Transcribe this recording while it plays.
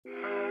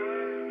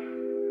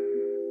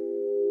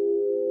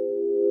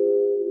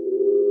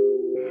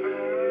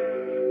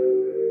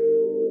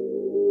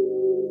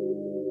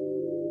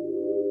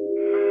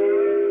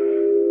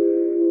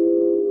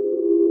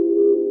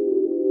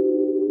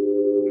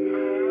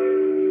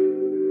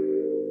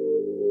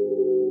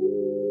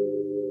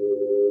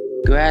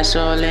Grass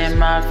all in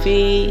my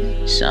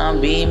feet,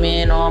 sun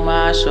beaming on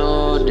my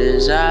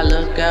shoulders. I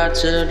look out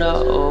to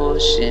the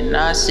ocean,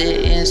 I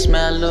sit and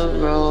smell the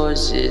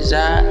roses.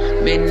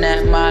 I've been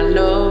at my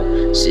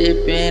low,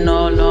 sipping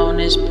all on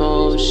this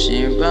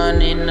potion,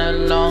 running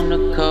along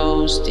the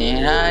coast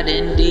and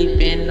hiding deep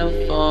in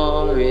the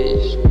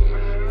forest.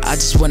 I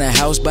just want a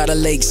house by the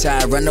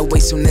lakeside, run away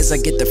soon as I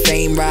get the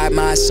fame, ride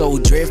my soul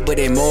drift, but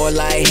it more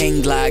like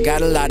hang glide.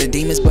 Got a lot of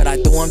demons, but I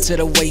threw them to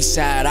the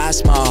wayside. I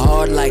smile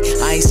hard like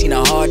I ain't seen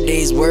a hard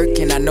day's work,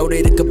 and I know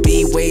that it could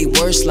be way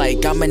worse,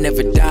 like I'ma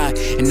never die.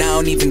 And I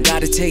don't even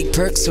gotta take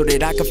perks so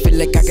that I can feel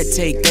like I could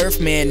take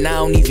earth, man, I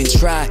don't even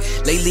try.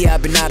 Lately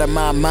I've been out of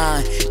my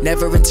mind,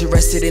 never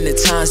interested in the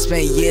time,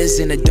 spent years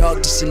in the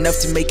dark just enough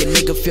to make a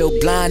nigga feel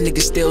blind.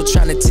 Niggas still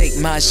trying to take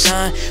my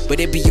shine, but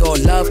it be all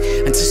love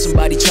until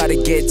somebody try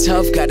to get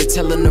tough. Gotta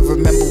tell them to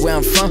remember where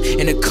I'm from,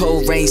 in a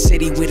cold rain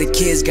city where the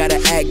kids gotta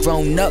act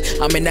grown up.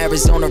 I'm in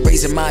Arizona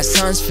raising my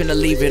sons, finna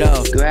leave it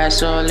up.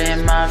 Grass all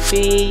in my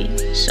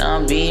feet,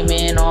 sun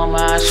beaming on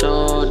my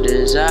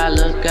shoulders. I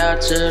look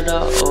out to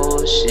the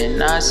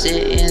ocean, I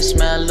sit and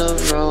smell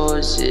the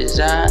roses.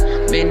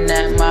 I've been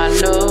at my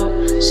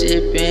low,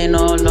 sipping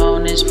all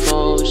on this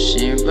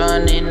potion,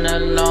 running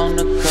along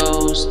the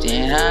coast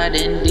and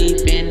hiding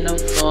deep in the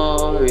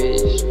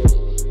forest.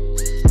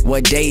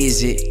 What day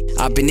is it?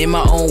 I've been in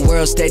my own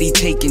world, steady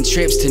taking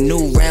trips to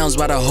new rounds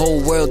while the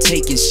whole world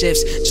taking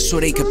shifts, just so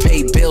they could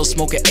pay bills,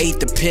 smoke an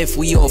eighth of piff.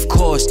 We off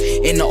course,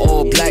 in the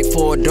all black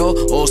four-door,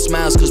 all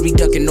smiles cause we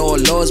ducking all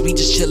laws. We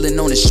just chilling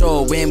on the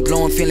shore, wind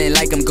blowing, feeling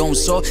like I'm gon'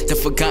 soar. The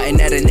forgotten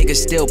that a nigga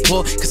still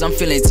poor, cause I'm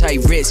feeling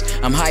tight wrist.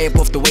 I'm high up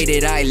off the way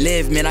that I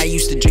live, man, I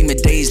used to dream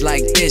of days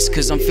like this,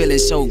 cause I'm feeling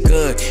so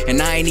good.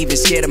 And I ain't even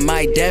scared of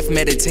my death,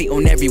 meditate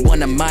on every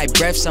one of my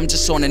breaths. I'm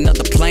just on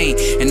another plane,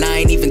 and I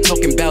ain't even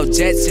talking about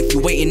jets. If you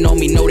waiting on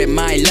me, know that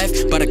my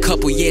left, but a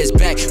couple years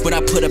back when I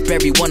put up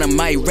every one of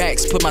my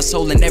racks, put my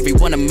soul in every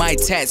one of my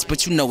tats,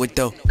 but you know it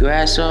though.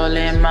 Grass all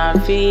in my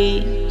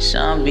feet,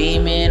 sun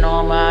beaming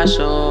on my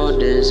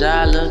shoulders.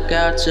 I look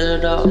out to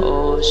the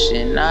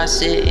ocean, I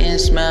sit and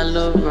smell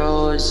the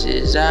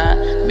roses.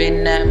 I've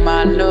been at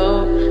my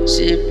low,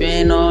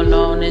 sipping all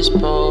on this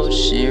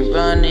potion,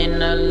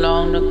 running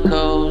along the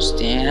coast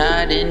and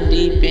hiding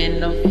deep in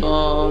the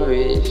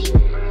forest.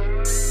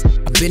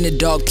 Been to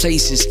dark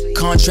places,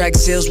 contract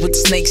sales with the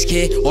snakes,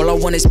 kid. All I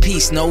want is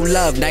peace, no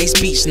love, nice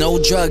beach,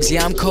 no drugs.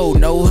 Yeah, I'm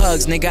cold, no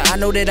hugs, nigga, I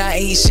know that I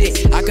ain't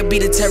shit. I could be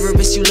the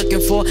terrorist you looking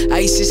for,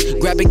 ISIS.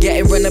 Grab a gat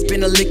and run up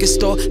in a liquor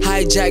store.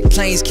 Hijack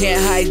planes, can't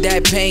hide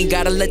that pain.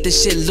 Gotta let the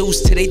shit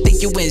loose till they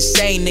think you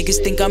insane.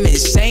 Niggas think I'm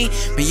insane,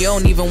 but you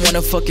don't even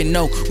wanna fucking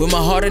know. With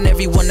my heart in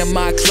every one of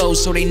my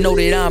clothes, so they know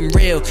that I'm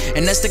real.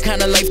 And that's the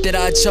kind of life that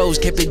I chose.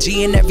 Kept a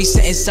G in every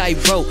sentence I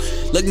wrote.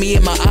 Look me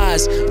in my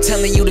eyes, I'm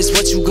telling you this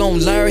what you gon'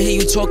 learn. Hear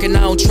you talking,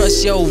 I don't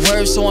trust your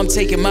words, so I'm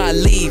taking my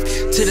leave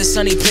to the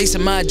sunny place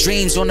of my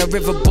dreams, on a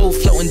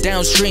riverboat floating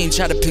downstream.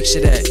 Try to picture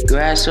that.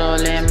 Grass all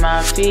in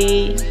my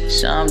feet,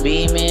 sun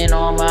beaming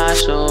on my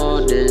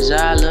shoulders.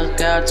 I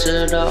look out to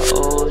the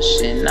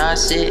ocean, I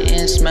sit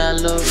and smell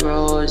the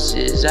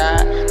roses.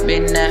 I've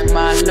been at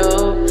my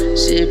low,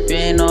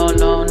 sipping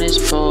all on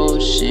this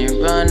potion,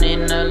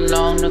 running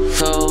along the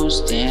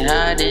coast and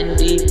hiding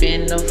deep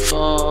in the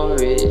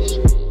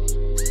forest.